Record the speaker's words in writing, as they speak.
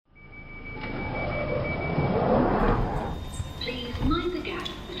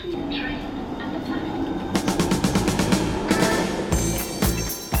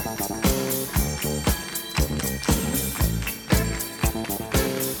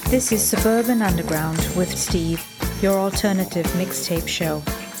This is Suburban Underground with Steve, your alternative mixtape show.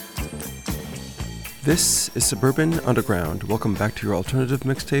 This is Suburban Underground. Welcome back to your alternative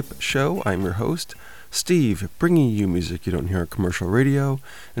mixtape show. I'm your host, Steve, bringing you music you don't hear on commercial radio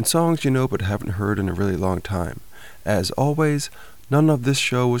and songs you know but haven't heard in a really long time. As always, none of this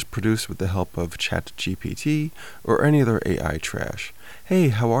show was produced with the help of ChatGPT or any other AI trash. Hey,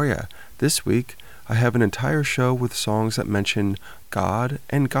 how are ya? This week, I have an entire show with songs that mention God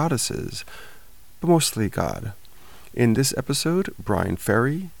and goddesses, but mostly God. In this episode, Bryan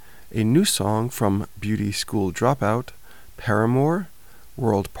Ferry, a new song from Beauty School Dropout, Paramore,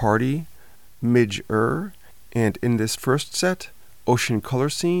 World Party, Midge Ure, and in this first set, Ocean Color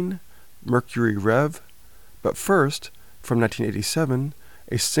Scene, Mercury Rev. But first, from 1987,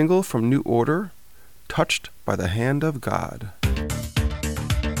 a single from New Order, Touched by the Hand of God.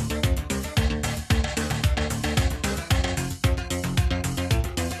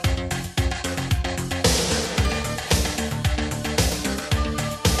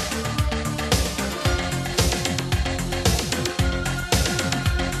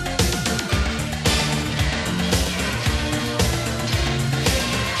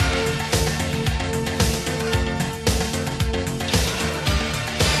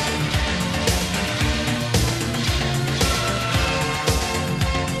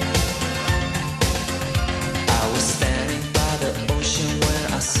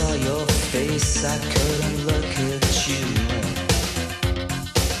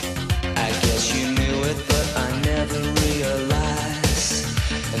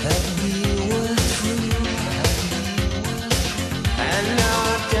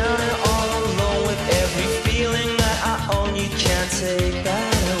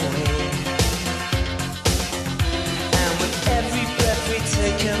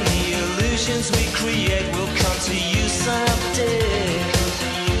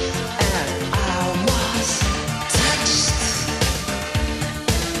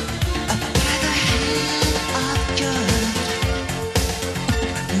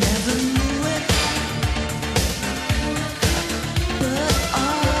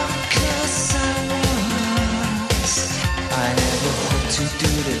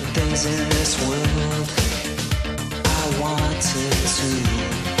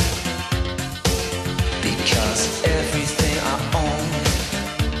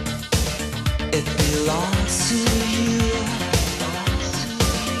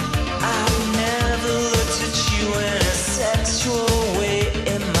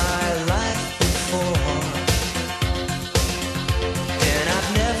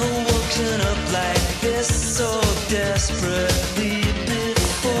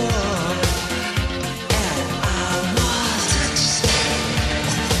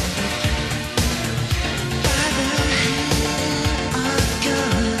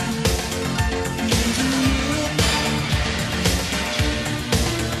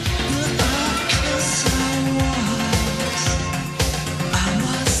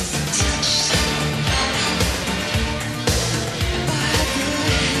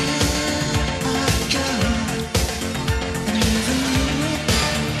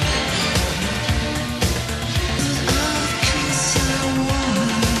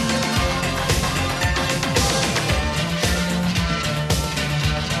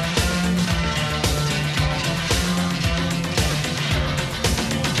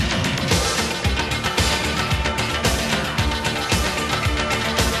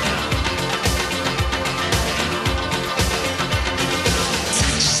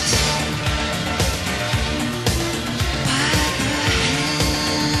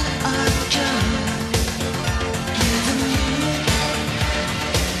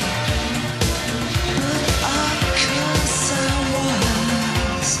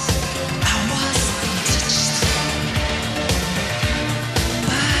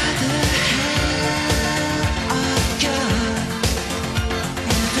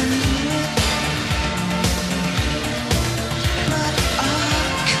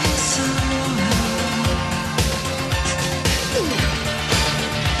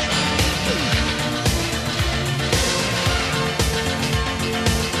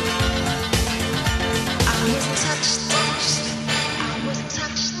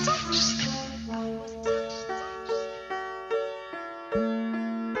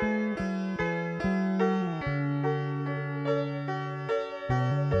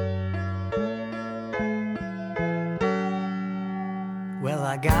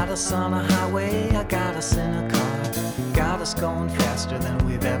 Got us on a highway, I got us in a car. Got us going faster than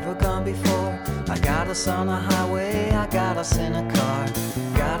we've ever gone before. I got us on a highway, I got us in a car.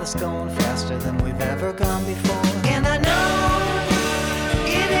 Got us going faster than we've ever gone before. And I know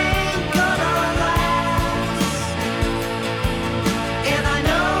it ain't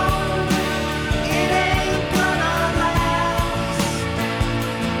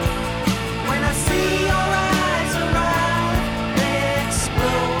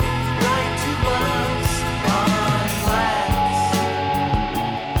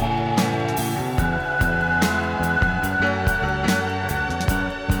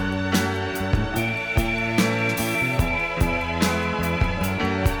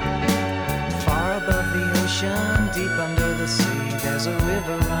ocean, deep under the sea, there's a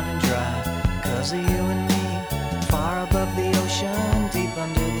river running dry. 'Cause of you and me, far above the ocean, deep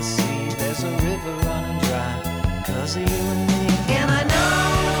under the sea, there's a river running dry. 'Cause of you and me, and I know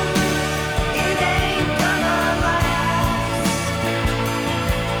it ain't gonna last.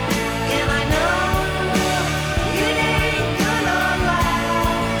 And I know it ain't gonna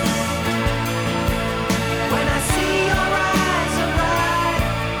last. When I see your eyes of light,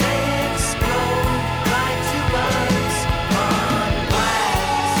 they explode like two bugs on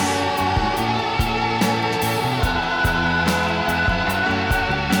glass.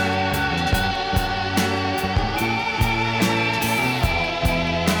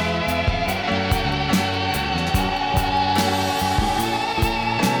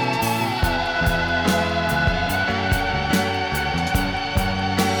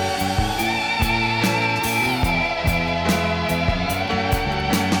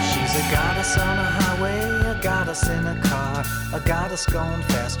 She's a goddess on a highway, a goddess in a car, a goddess going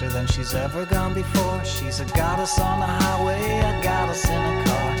faster than she's ever gone before. She's a goddess on a highway, a goddess in a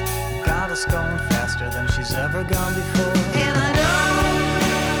car, a goddess going faster than she's ever gone before. And I know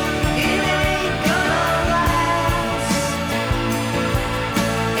it ain't gonna last.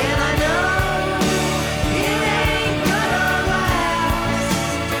 And I know it ain't gonna last.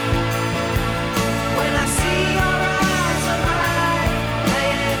 When I see your eyes of light, they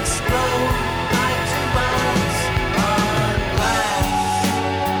explode like two bombs on glass.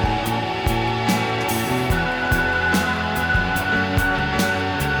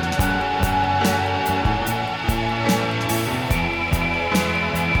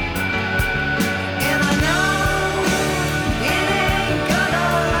 And I know it ain't gonna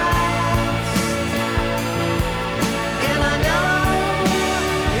last. And I know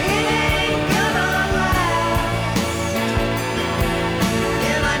it ain't gonna last.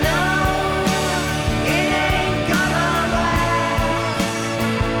 And I know it ain't gonna last.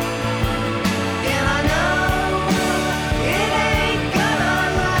 And I know it ain't gonna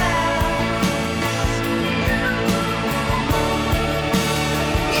last.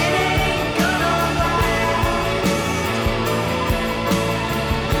 It ain't gonna last.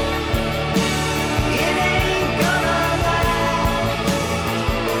 It ain't gonna last.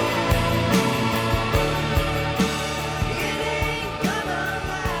 It ain't gonna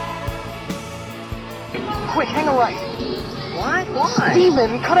last. Quick, hang a right. What? Why?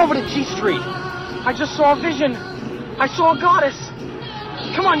 Steven, cut over to G Street. I just saw a vision. I saw a goddess.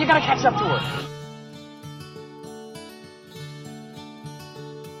 Come on, you gotta catch up to her.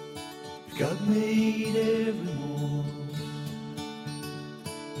 God made everyone,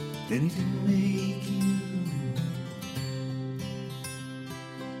 then he didn't make you.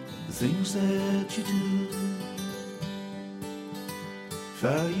 The things that you do,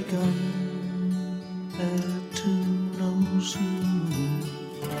 far you come, and who knows who.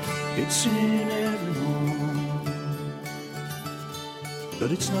 It's in everyone,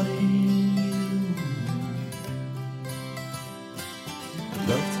 but it's not in you.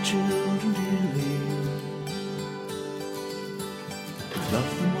 Love the children dearly, love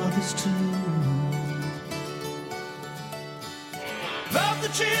the mothers too. Love the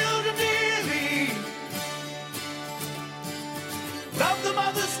children dearly, love the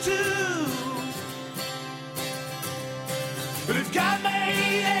mothers too. But if God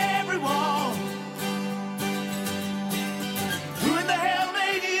made everyone, who in the hell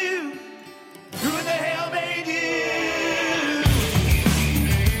made you? Who in the hell made you?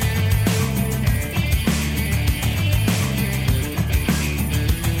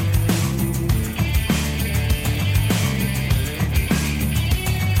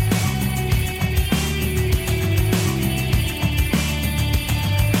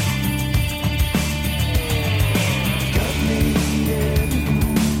 God made everyone.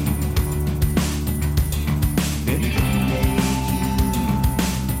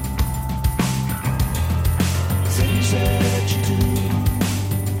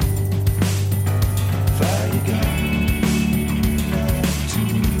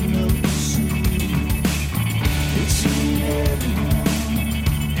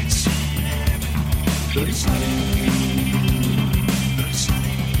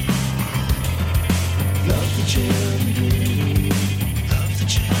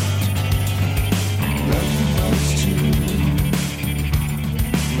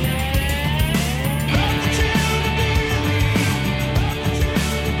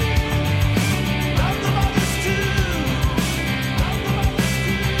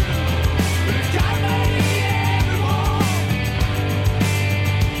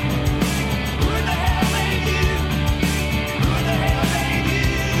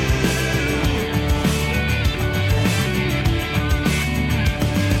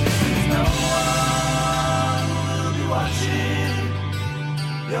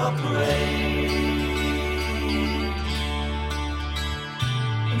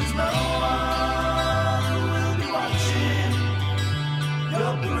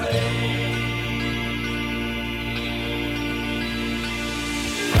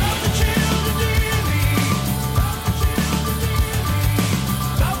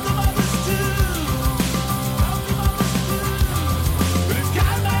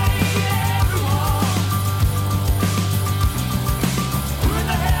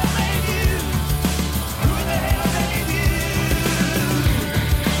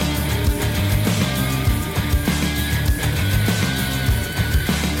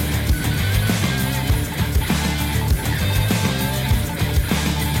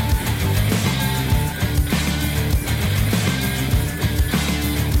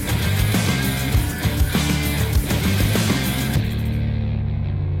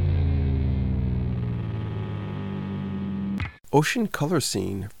 Ocean Color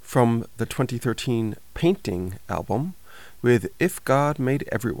Scene from the 2013 Painting album with If God Made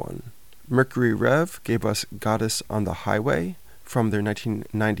Everyone. Mercury Rev gave us Goddess on the Highway from their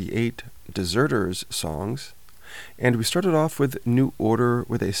 1998 Deserters songs. And we started off with New Order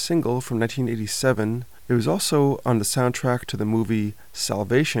with a single from 1987. It was also on the soundtrack to the movie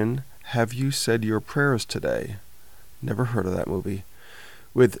Salvation, Have You Said Your Prayers Today? Never heard of that movie.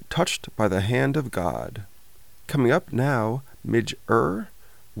 With Touched by the Hand of God. Coming up now, Midge Ure,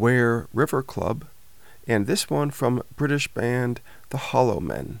 Where River Club, and this one from British band The Hollow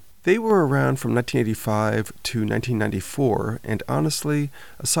Men. They were around from 1985 to 1994, and honestly,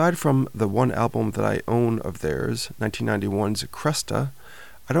 aside from the one album that I own of theirs, 1991's Cresta,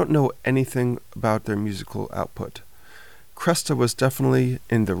 I don't know anything about their musical output. Cresta was definitely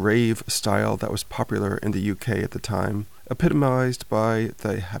in the rave style that was popular in the UK at the time, epitomized by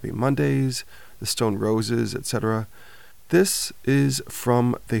the Happy Mondays, the Stone Roses, etc. This is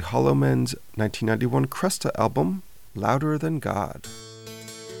from the Hollow Men's 1991 Cresta album, Louder Than God.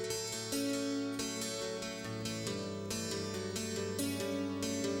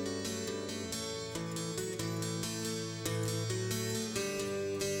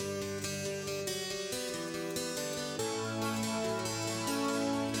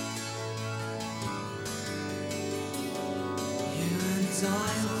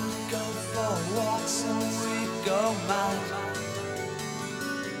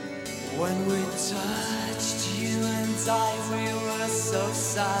 When we touched, you and I, we were so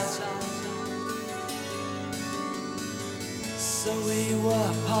sad. So we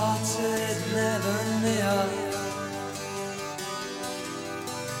were parted, never near.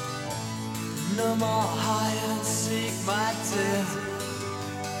 No more hide and seek, my dear.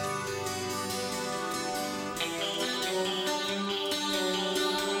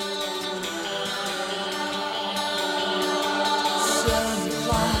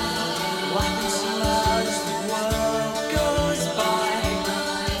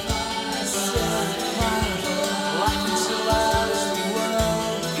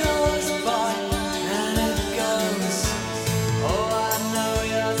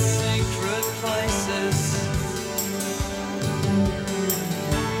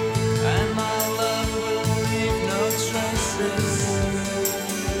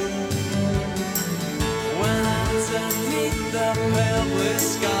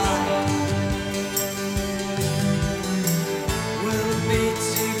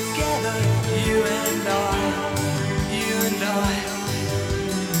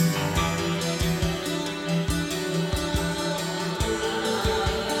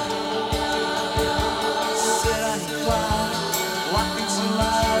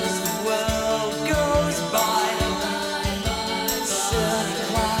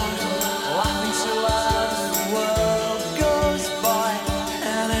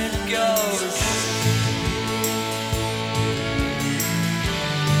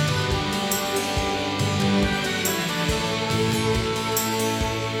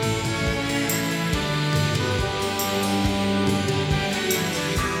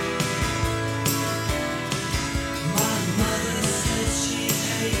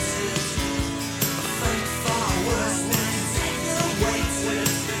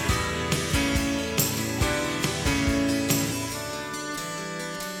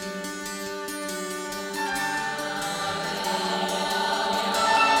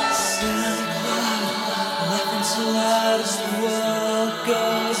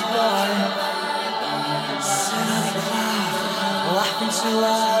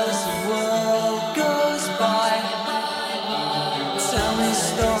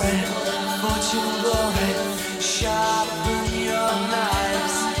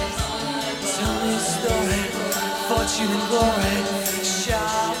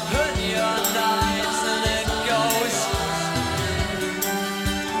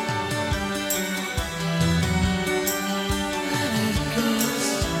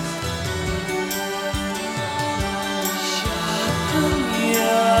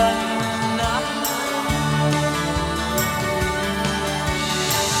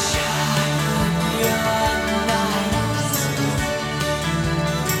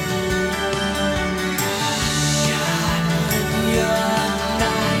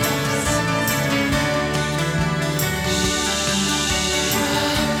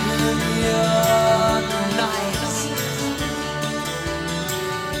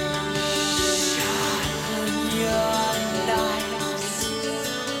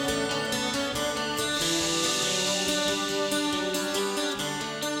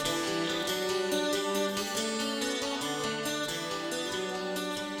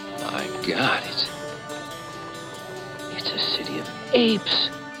 God, it's a city of apes.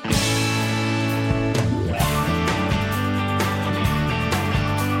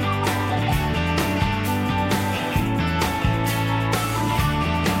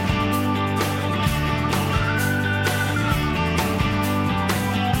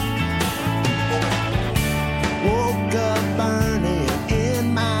 Woke up burning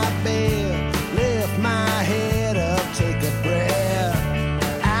in my bed, lift my head up, take a breath.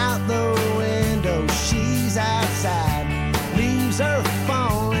 Out the window, she's outside, leaves are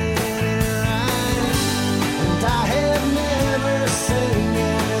falling in her eyes. And I have never seen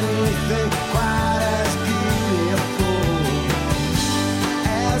anything quite as beautiful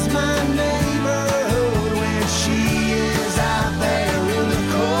as my neighborhood when she is out there in the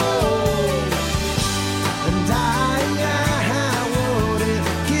cold. And I wouldn't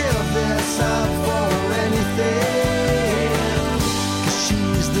give this up for anything, 'cause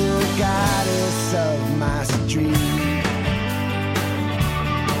she's the goddess of my street.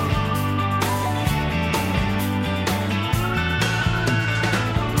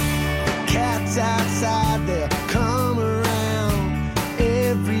 Cats outside, they'll come around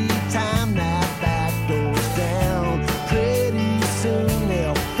every time that back door's down. Pretty soon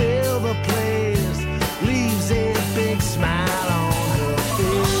they'll fill the place, leaves a big smile on her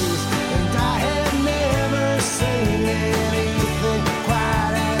face. And I have never seen anything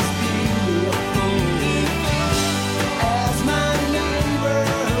quite as beautiful as my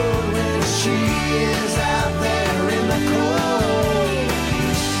neighborhood when she is out there in the cold.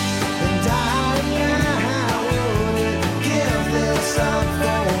 And I wouldn't give this up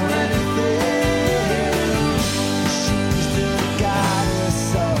for anything. She's the goddess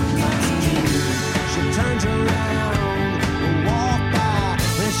of my street. She turns around and walk by,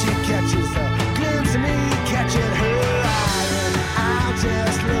 then she catches a glimpse of me catching her eye, and I'll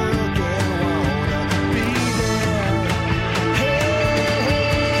just look and wanna be there. Hey, hey,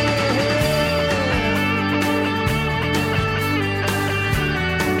 hey.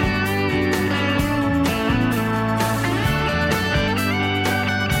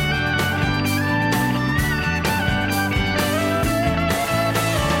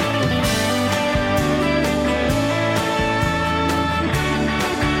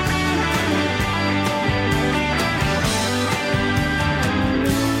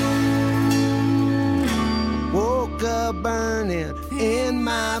 Woke up burning in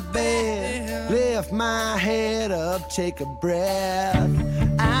my bed, lift my head up, take a breath.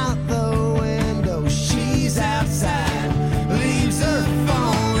 Out the window, she's outside, leaves are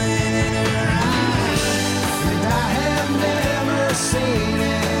falling in her eyes. And I have never seen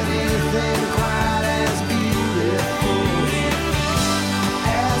anything quite as beautiful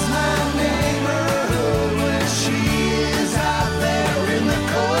as my neighborhood when she is out there in the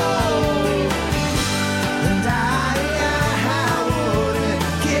cold. And I wouldn't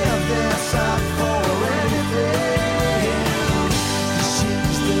give this up for anything.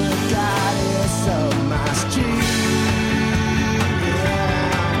 She's the goddess of my street. Yeah.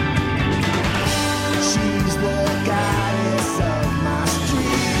 She's the goddess of my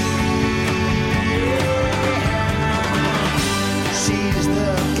street. Yeah. She's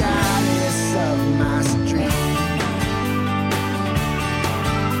the goddess of my street.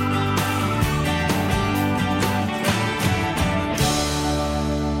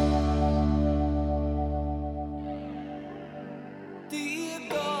 Dear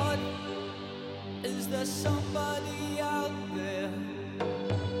God, is there somebody out there?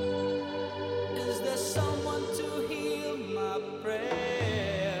 Is there someone to hear my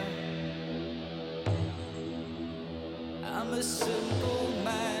prayer? I'm a simple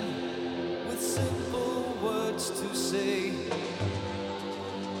man with simple words to say.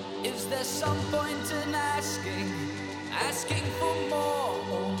 Is there some point in asking for more?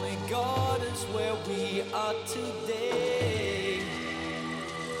 Only God is where we are today.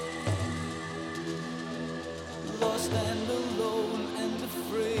 Lost and alone and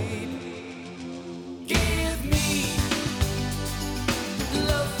afraid. Give me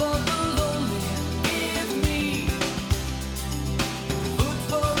love for the lonely. Give me food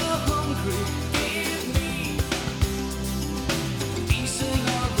for the hungry. Give me peace in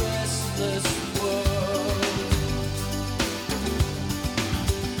our restless world.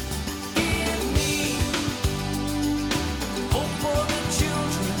 Give me hope for the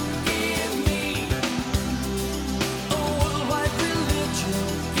children. Give me a worldwide religion.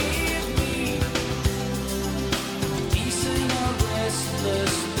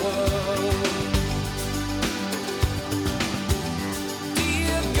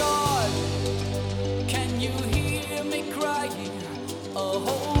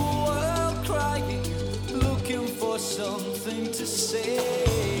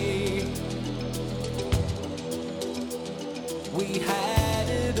 say. We had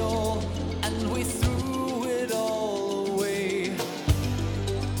it all and we threw it all away.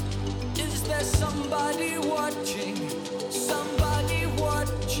 Is there somebody watching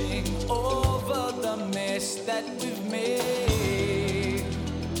over the mess that we've made?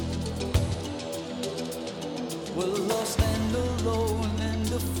 We're lost and alone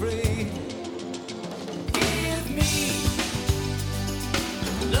and afraid. Give me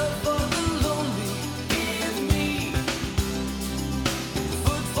love for the lonely. Give me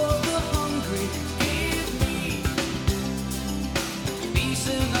food for the hungry. Give me peace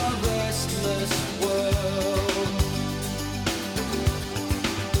in our restless world.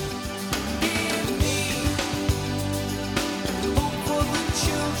 Give me hope for the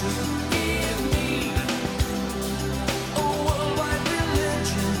children. Give me a worldwide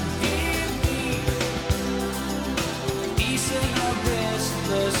religion. Give me peace in our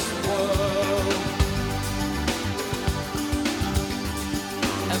restless world.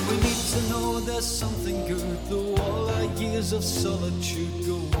 And we need to know there's something good, though all our years of solitude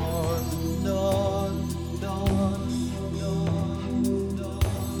go on and on and on and on and on.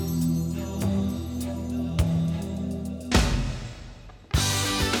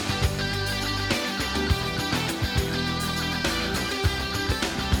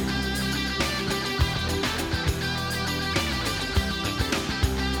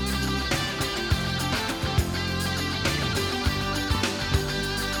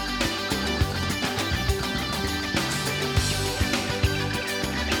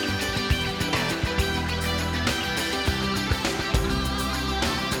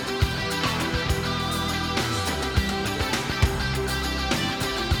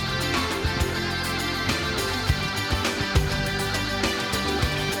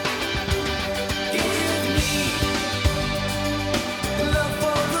 Love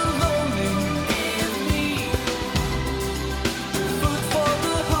for the lonely. Give me food for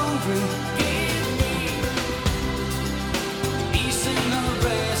the hungry. Give me peace in a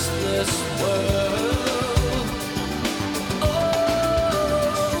restless world.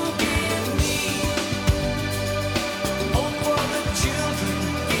 Oh, give me hope for the children.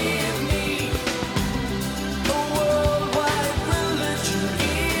 Give me a worldwide religion.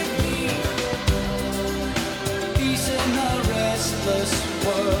 Give me peace in a restless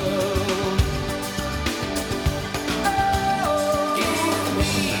world. Oh, give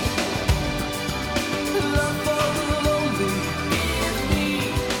me love for the lonely. Give me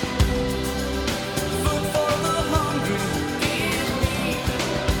food for the hungry. Give me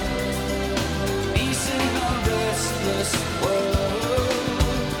peace in a restless world.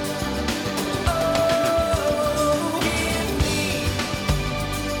 Oh, give me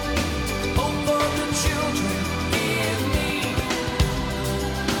hope for the children. Give me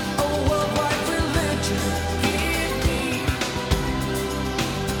a worldwide religion. Give me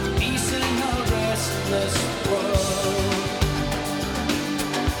peace in a restless world.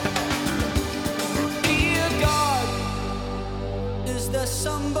 Dear God, is there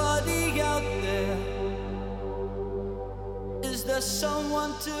somebody out there? Is there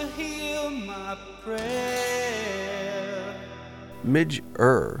someone to hear my prayer? Midge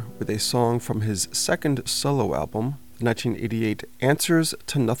Ure with a song from his second solo album, the 1988 Answers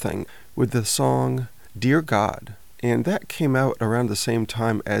to Nothing, with the song Dear God. And that came out around the same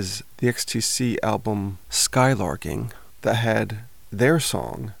time as the XTC album Skylarking, that had their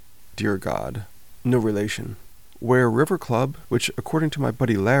song, Dear God, no relation. Where River Club, which according to my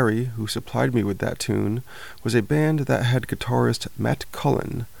buddy Larry, who supplied me with that tune, was a band that had guitarist Matt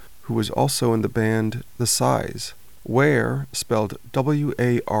Cullen, who was also in the band The Size. Ware, spelled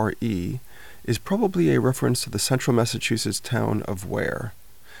W-A-R-E, is probably a reference to the central Massachusetts town of Ware.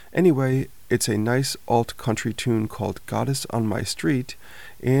 Anyway, it's a nice alt-country tune called Goddess on My Street,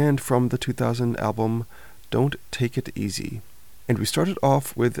 and from the 2000 album Don't Take It Easy. And we started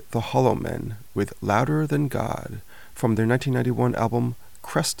off with The Hollow Men with Louder Than God from their 1991 album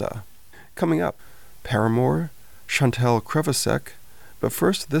Cresta. Coming up, Paramore, Chantal Krevasek, but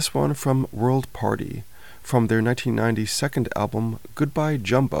first this one from World Party from their 1990 second album Goodbye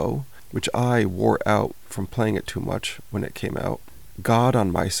Jumbo, which I wore out from playing it too much when it came out. God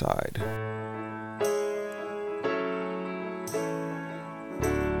on My Side.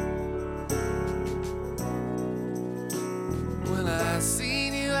 Well, I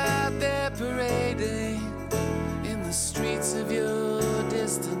seen you out there parading in the streets of your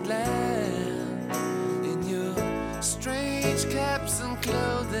distant land, in your strange caps and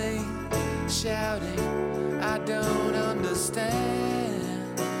clothing, shouting, I don't understand.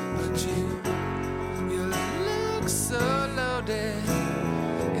 But you look so low clouded.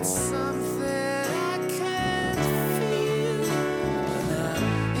 It's something I can't feel. And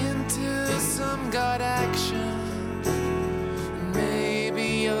I'm into some God action.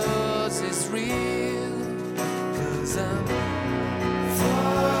 Maybe yours is real. 'Cause I'm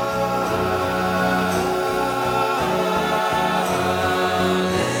falling.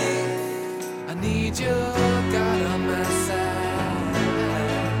 I need your God on my side.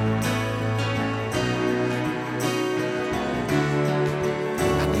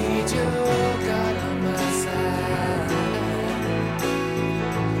 I need your God on my side.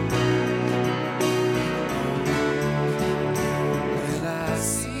 Well, I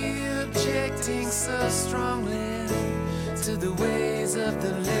see you objecting so strongly to the ways of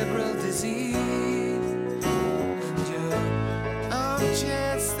the liberal disease, and your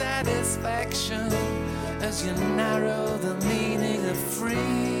armchair satisfaction as you narrow the meaning of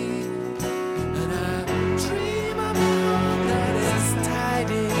free. And I dream of a home that is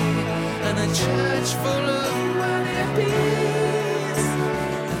tidy and a church full of money bees.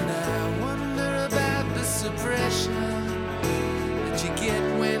 And I wonder about the suppression that you get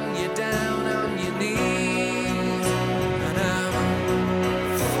when you're down on your knees. And I'm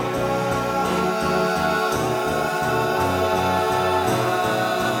falling.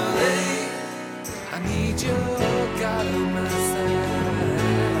 I need your God on my side.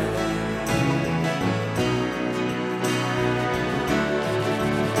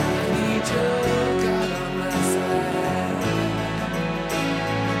 I need your God on my side.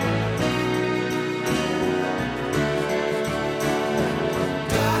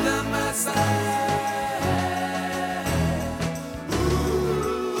 God on my side.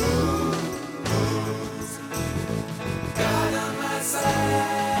 God on my side.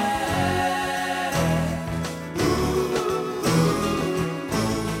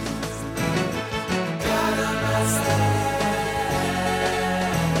 God on my side.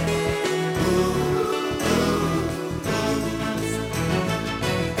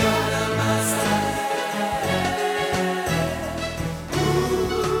 God on my side.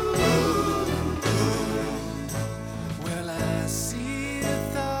 Well, I see you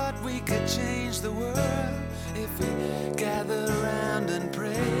thought we could change the world if we gather around and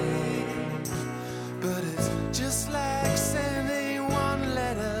pray. But it's just like sending one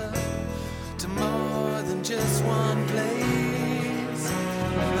letter to more than just one place.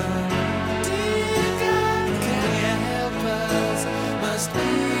 But dear God, can you help us? Must be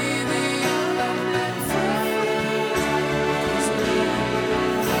the only phrase. 'Cause we're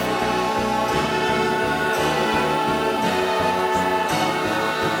falling.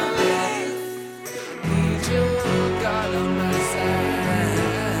 Need your God on my side.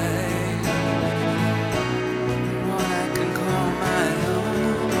 One I can call my own.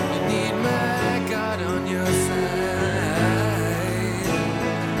 You need my God on your side.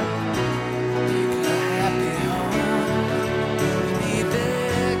 You got a happy home. You need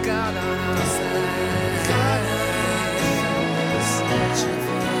their God on our side. God is searching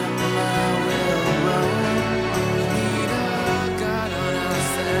for my will roam. You need our God on our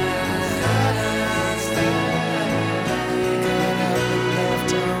side. God is you got up and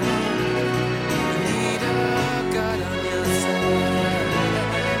left home. You need our God on your side.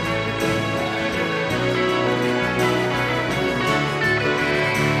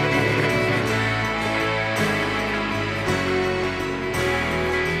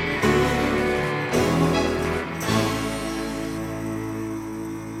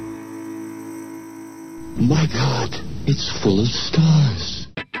 My God, it's full of stars.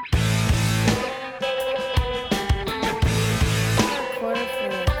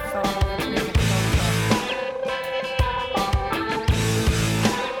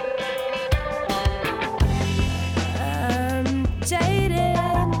 I'm jaded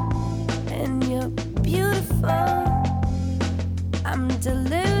and you're beautiful. I'm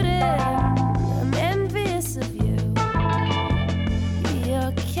deluded, I'm envious of you.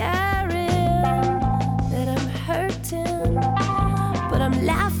 You're carrying that I'm hurting, but I'm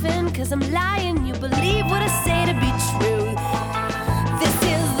laughing 'cause I'm lying. You believe what I say to be true. This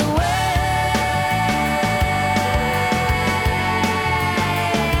is the way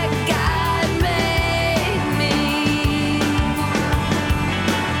God made me.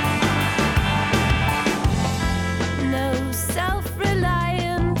 No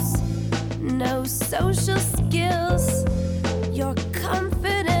self-reliance, no social skills. You're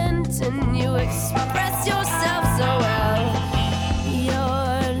confident and you express yourself so well.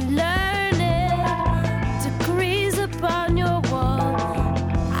 You're learning degrees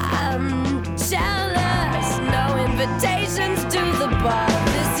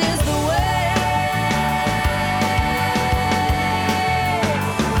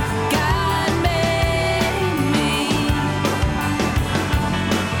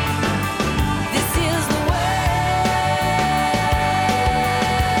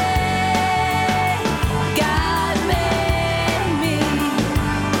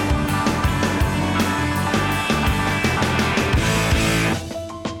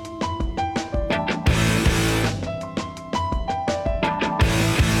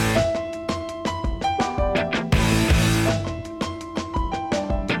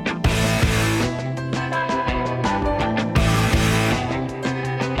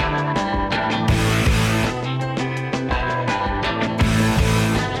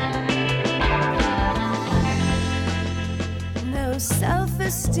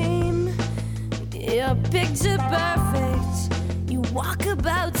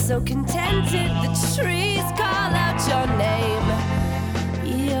clouds so contented, the trees call out your name.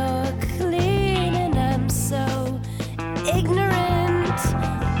 You're clean and I'm so ignorant.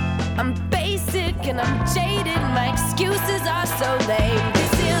 I'm basic and I'm jaded, my excuses are so lame.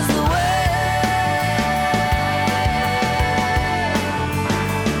 This is the way.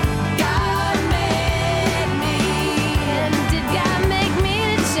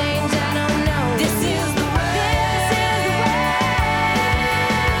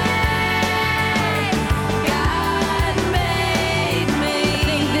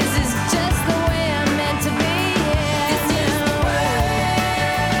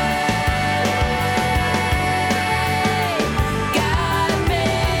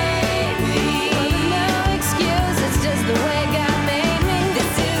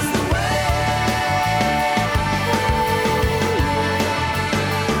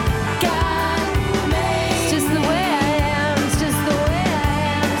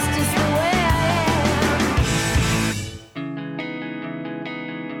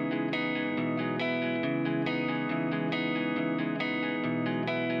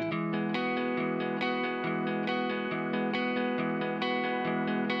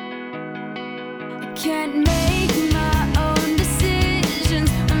 Can't make my own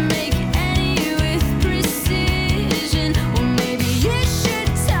decisions or make any with precision. Or maybe you should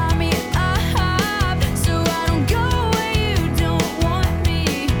tie me up so I don't go where you don't want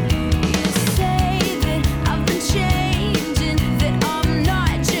me. You say that I've been changing, that I'm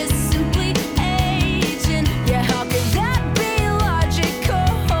not just simply aging. Yeah, how could that be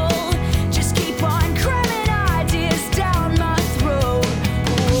logical? Just keep on cramming ideas down my throat.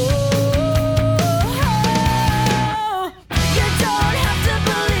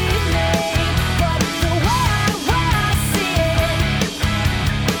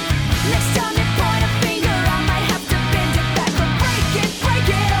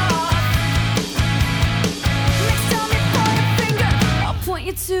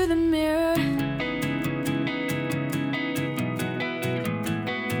 To the mirror.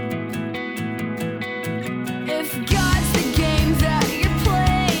 If God's the game that you're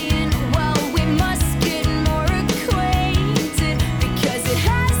playing, well, we must get more acquainted, because it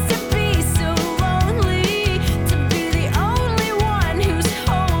has to be so lonely to be the only one who's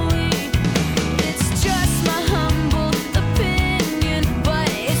holy. It's just my humble opinion, but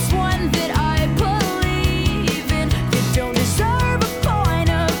it's one that I believe in. You don't deserve a point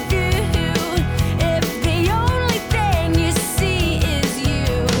of view if the only thing you see is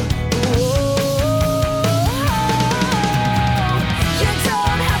you. You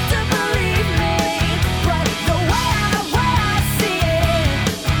don't have to believe me, but the way I see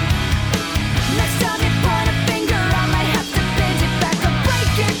it. Next time you point a finger, I might have to bend it back or break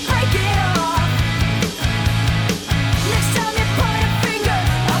it off. Next time you point a finger,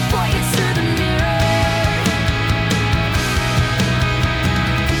 I'll point you to the mirror.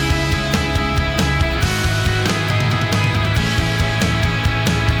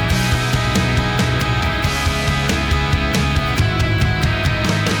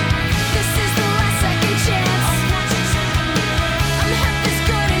 This is the last second chance. I'm half as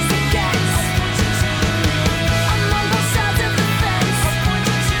good as it gets. I'm on both sides of the fence.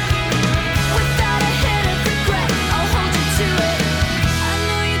 Without a hint of regret, I'll hold you to it. I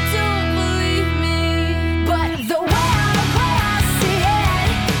know you don't believe me, but the way I see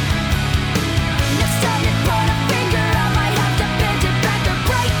it. Next time you point a finger, I might have to bend it back or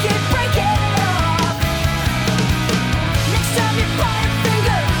break it off. Next time you point a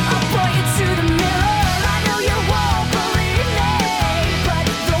finger, I'll point you to the mirror. I know you won't believe me, but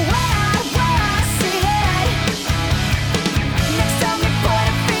the way I see it. Next time you point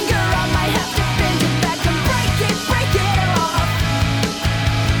a finger, I might have to bend it back and break it off.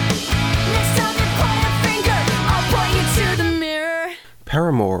 Next time you point a finger, I'll point you to the mirror.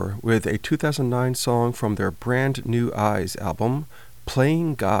 Paramore with a 2009 song from their Brand New Eyes album,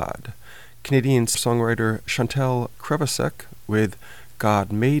 Playing God. Canadian songwriter Chantal Krevasek with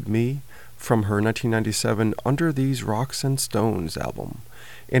God Made Me from her 1997 Under These Rocks and Stones album.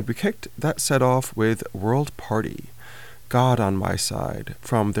 And we kicked that set off with World Party, God on My Side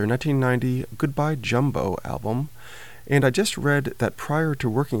from their 1990 Goodbye Jumbo album. And I just read that prior to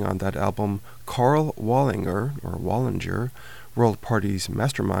working on that album, Carl Wallinger, World Party's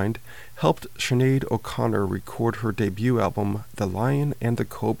mastermind, helped Sinead O'Connor record her debut album, The Lion and the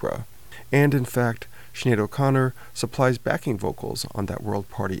Cobra. And in fact, Sinead O'Connor supplies backing vocals on that World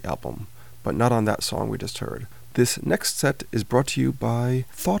Party album, but not on that song we just heard. This next set is brought to you by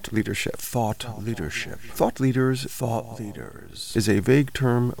Thought Leadership. Thought leaders is a vague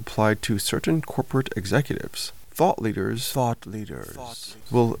term applied to certain corporate executives. thought leaders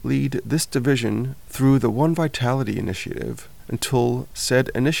will lead this division through the One Vitality Initiative until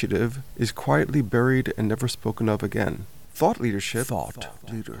said initiative is quietly buried and never spoken of again. Thought leadership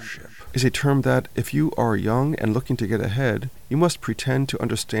is a term that, if you are young and looking to get ahead, you must pretend to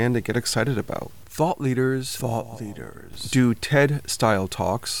understand and get excited about. Thought leaders do TED-style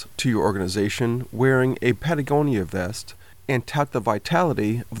talks to your organization wearing a Patagonia vest and tout the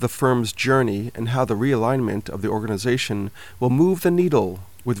vitality of the firm's journey and how the realignment of the organization will move the needle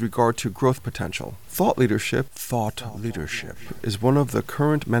with regard to growth potential. Thought leadership is one of the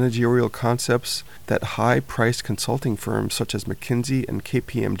current managerial concepts that high-priced consulting firms such as McKinsey and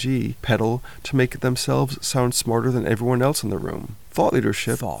KPMG peddle to make themselves sound smarter than everyone else in the room. Thought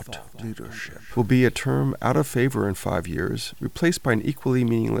leadership will be a term out of favor in 5 years, replaced by an equally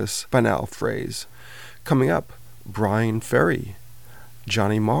meaningless, banal phrase. Coming up, Brian Ferry,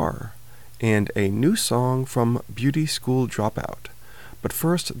 Johnny Marr, and a new song from Beauty School Dropout. But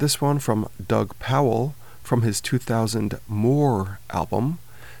first, this one from Doug Powell from his 2000 More album,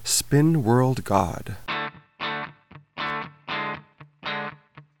 Spin World God.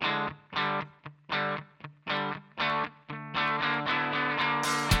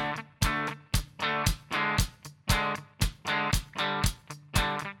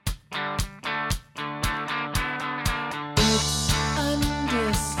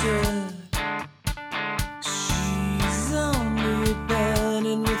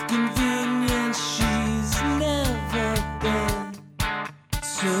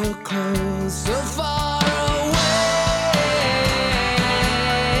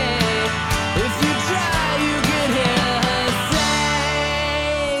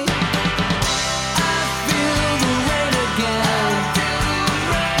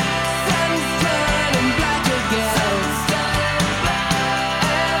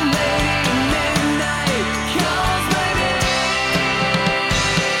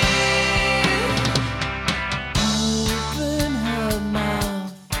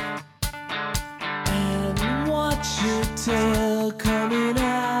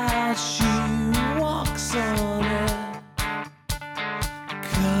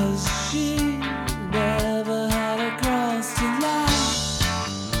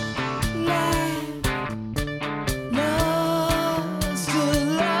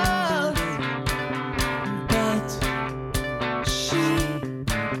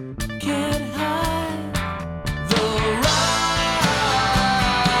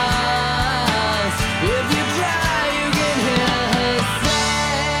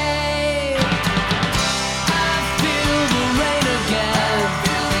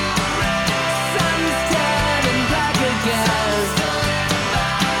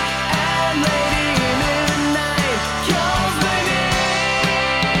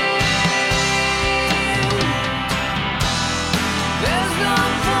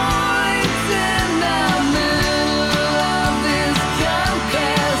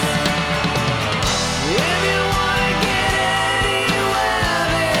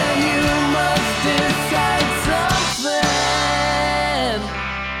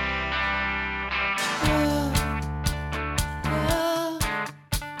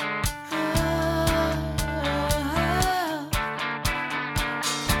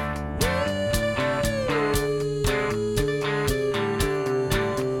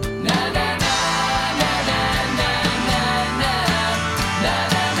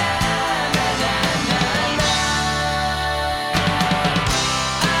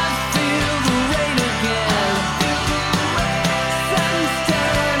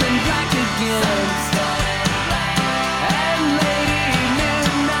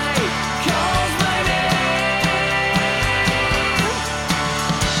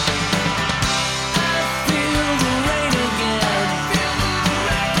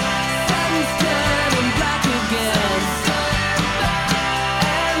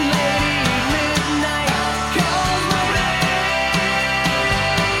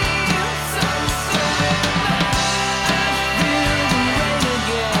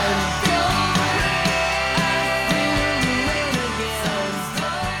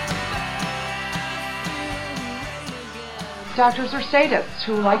 Doctors are sadists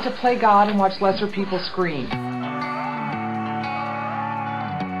who like to play God and watch lesser people scream.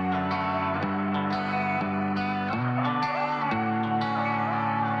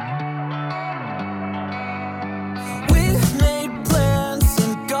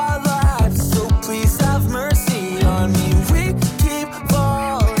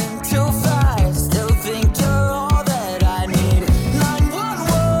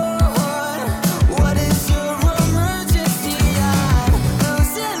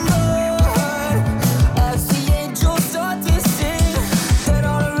 See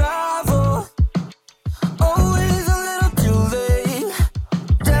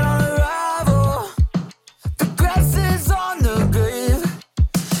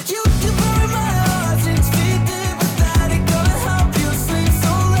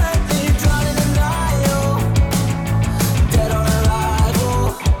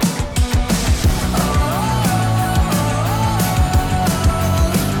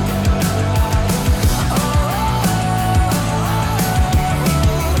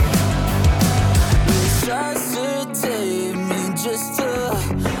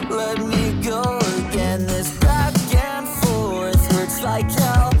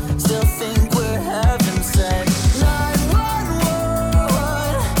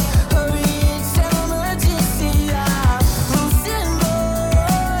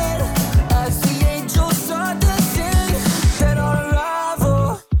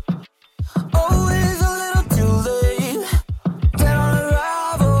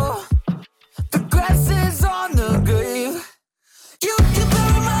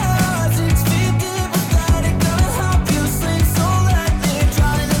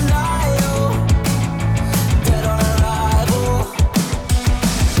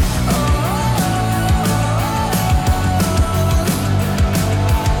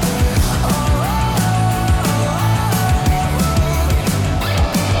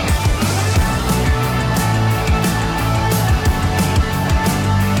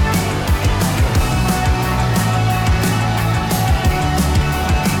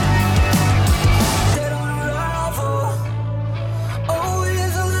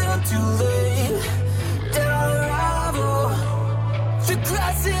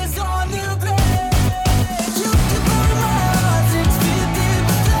crosses on the bed. You can burn my heart 650,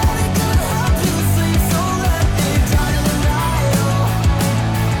 but that ain't gonna help you sleep. So let me die on arrival.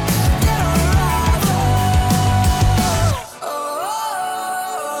 Dead on arrival. Oh,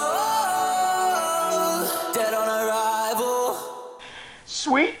 dead on arrival.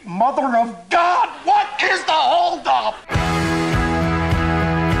 Sweet mother of God, what is the holdup?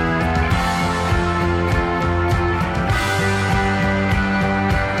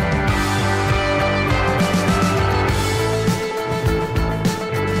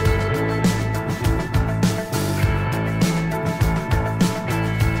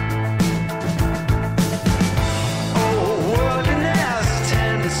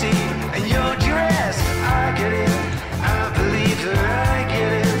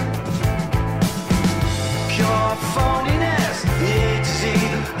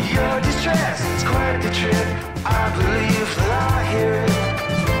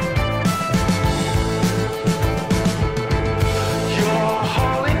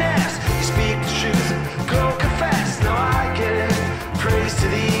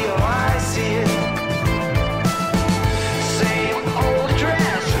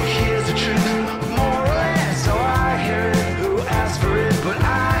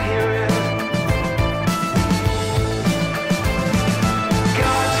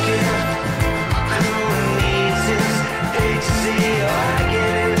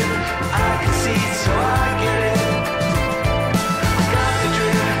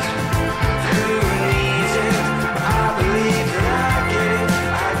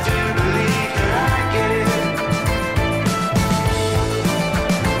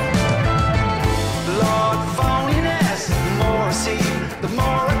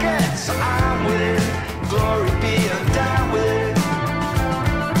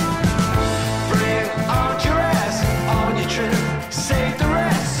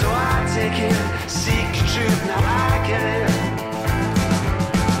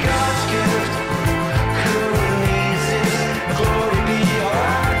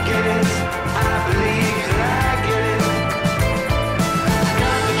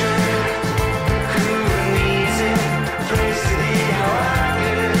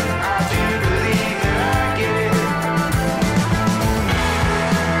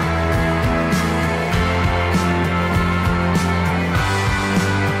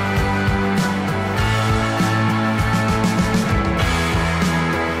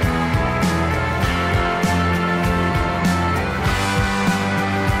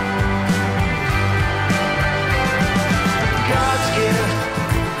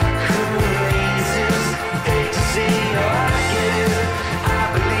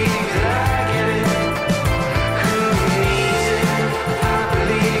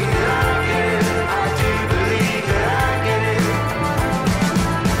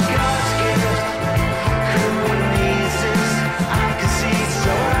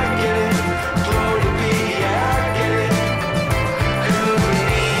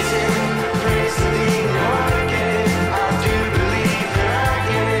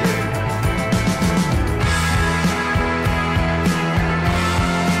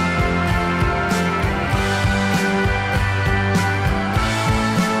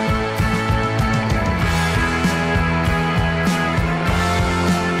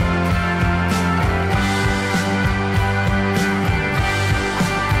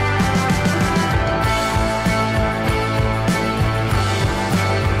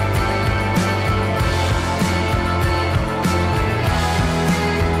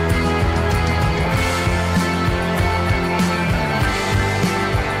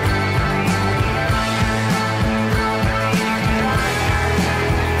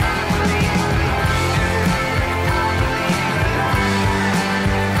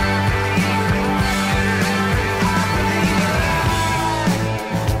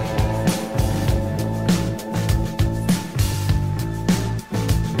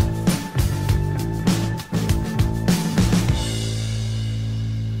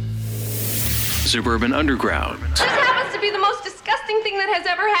 Suburban Underground. This happens to be the most disgusting thing that has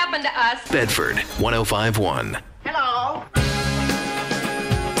ever happened to us. Bedford, 105.1. Hello.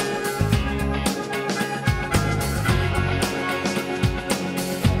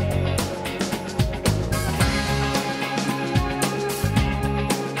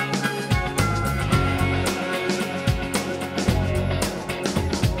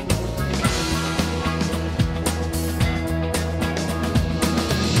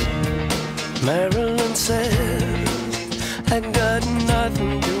 Marilyn says, I got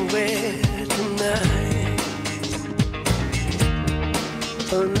nothing to wear tonight.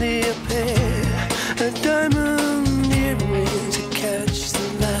 Only a pair of diamond earrings to catch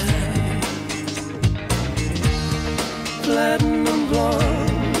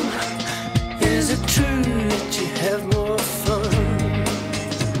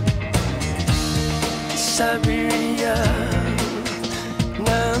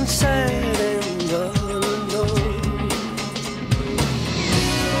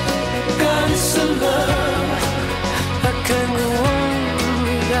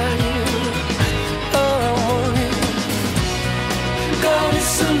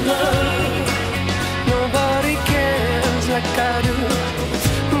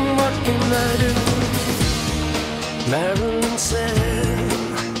I do. Marilyn said,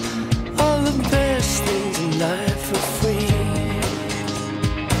 all the best things in life are free.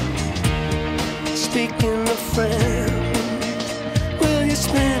 Speaking of friends, will you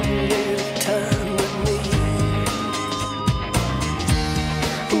spend a little time with me?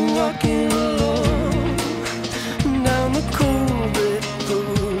 Walking alone down the cold brick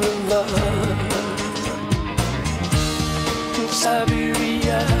boulevard.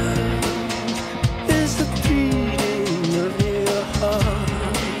 Siberia is the beating of your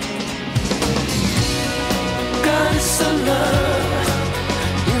heart. Goddess of love,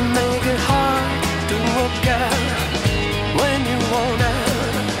 you make it hard to walk out when you want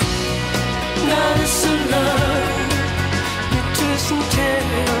out. Goddess of love, you twist and tear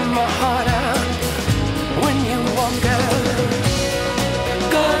my heart out when you walk out.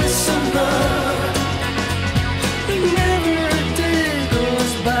 Goddess of love, never a day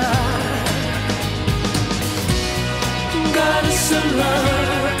goes by. Goddess of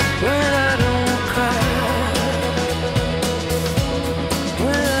love, when I don't cry,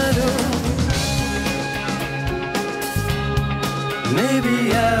 when I don't. Maybe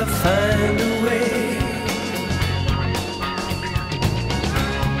I'll find a way.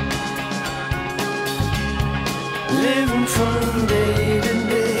 Living from day to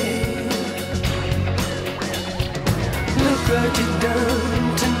day. Look what you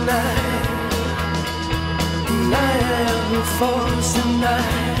done tonight. Niagara Falls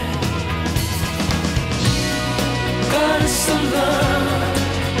tonight. Goddess of love,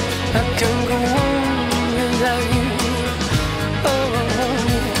 I can't go on without you. Oh, I want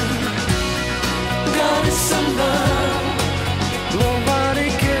you. Goddess of love, nobody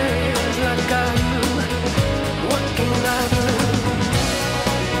cares like I do. What can I do?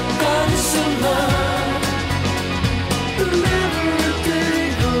 Goddess of love, never a day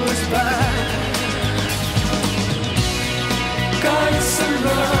goes by. Goddess of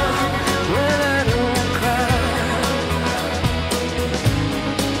love, when I don't cry,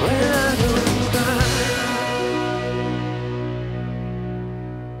 when I don't cry.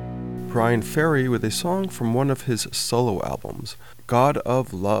 Bryan Ferry with a song from one of his solo albums, God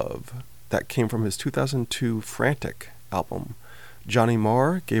of Love, that came from his 2002 Frantic album. Johnny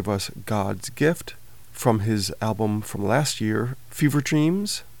Marr gave us God's Gift from his album from last year, Fever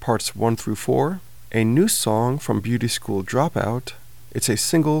Dreams, parts 1 through 4. A new song from Beauty School Dropout. It's a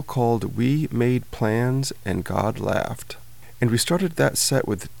single called We Made Plans and God Laughed. And we started that set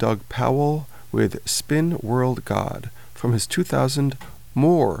with Doug Powell with Spin World God from his 2000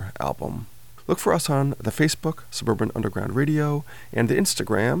 More album. Look for us on the Facebook, Suburban Underground Radio, and the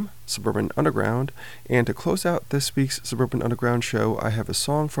Instagram, Suburban Underground. And to close out this week's Suburban Underground show, I have a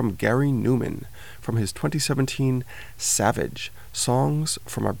song from Gary Newman from his 2017 Savage, Songs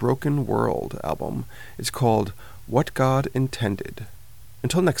from a Broken World album. It's called What God Intended.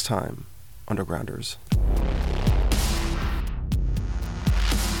 Until next time, Undergrounders.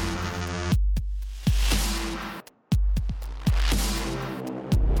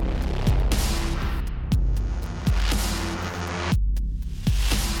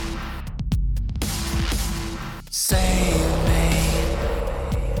 Save me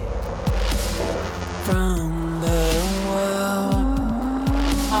from the world.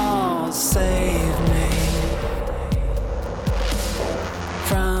 Oh, save me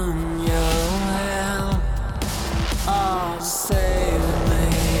from your hell. Oh, save me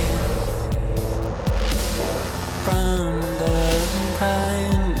from the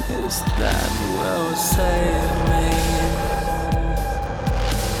kindness that will save me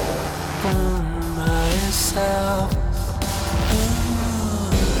from myself.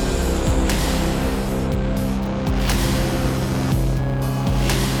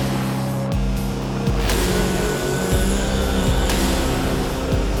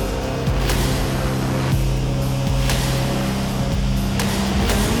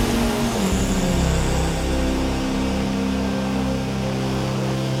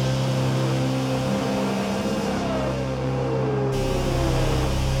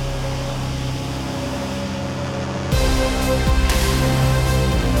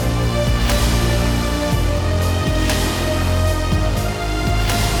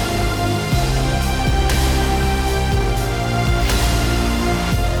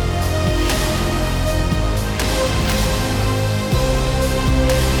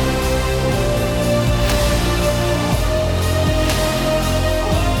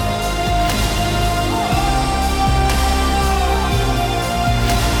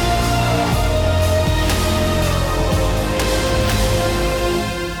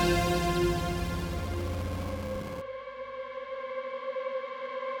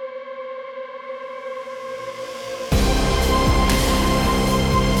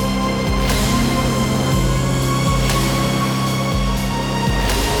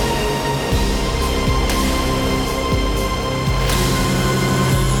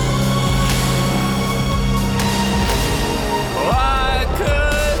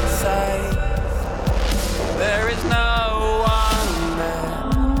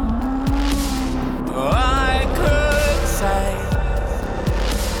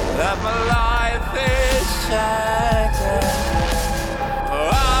 rejected.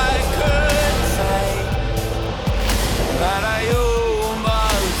 I could say that I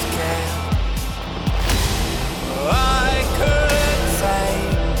almost cared. I could say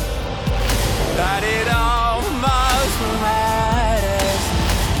that it almost matters,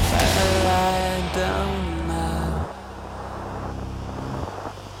 but I don't know.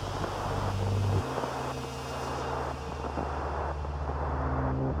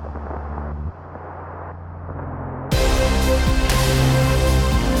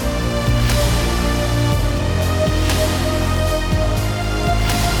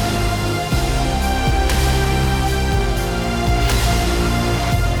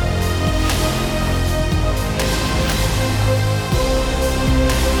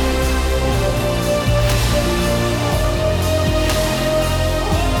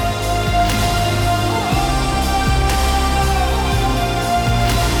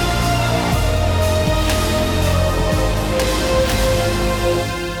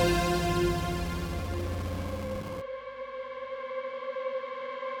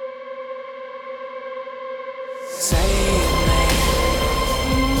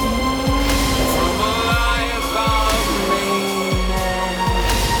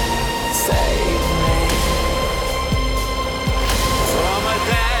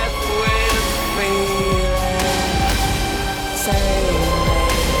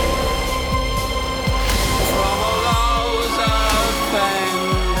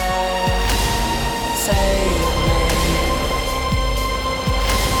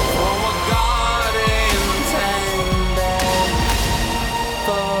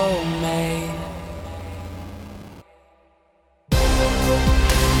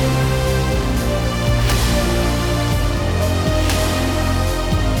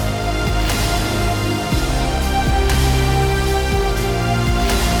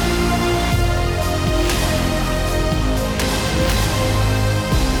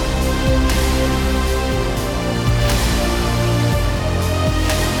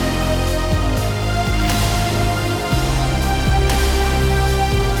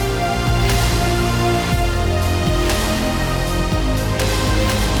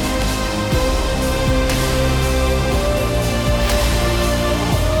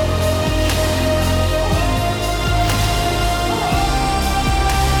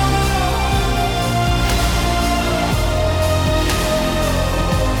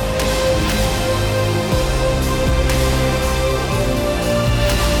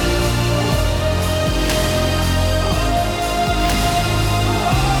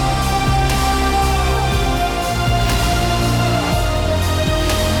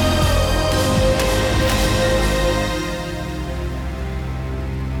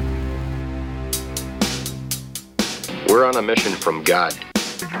 We're on a mission from God.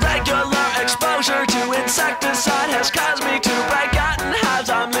 Regular exposure to insecticide has caused me to break out in hives.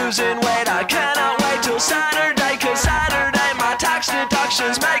 I'm losing weight, I cannot wait till Saturday, cause Saturday my tax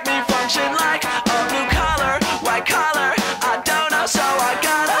deductions make me function like a blue collar, white collar. I don't know, so I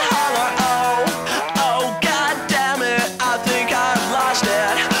gotta holler. Oh, god damn it, I think I've lost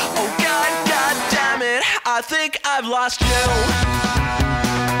it. Oh, god damn it, I think I've lost you.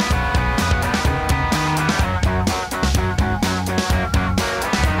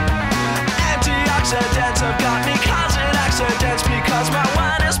 Accidents have got me causing accidents because my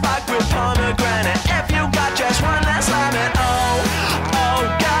wine is spiked with pomegranate. If you got just one less lemon, oh,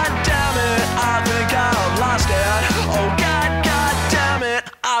 god damn it, I think I've lost it. Oh, god damn it,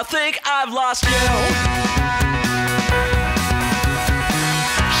 I think I've lost you.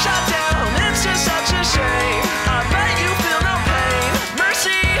 Shut down, it's just such a shame. I bet you feel no pain.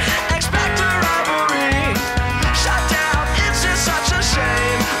 Mercy, expect a robbery. Shut down, it's just such a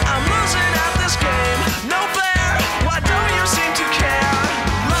shame. I'm losing at this game. No fair, why don't you seem to care?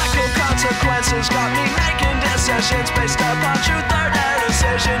 Lack of consequences got me making decisions based upon truth or their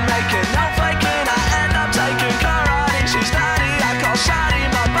decision making. No faking, I end up taking karate. She's naughty, I call shoddy.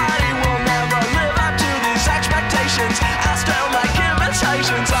 My body will never live up to these expectations. I still make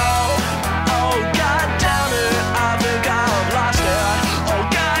invitations. Oh, god damn it, I think I've lost it. Oh,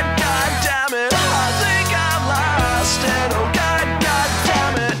 god damn it, I think I've lost it. Oh, god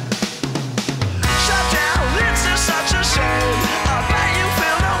damn it. Shut down, it's just such a shame. I bet you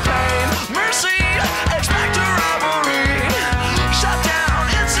feel no pain. Mercy, expect a robbery. Shut down,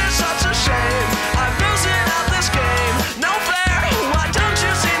 it's just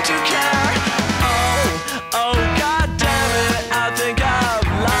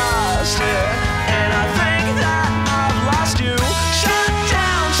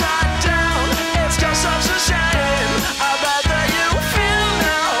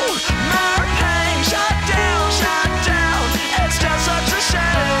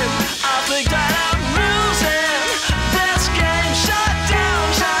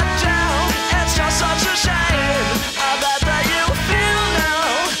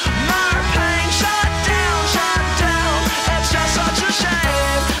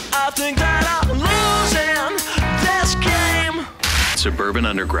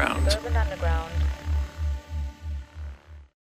Suburban Underground. Urban Underground.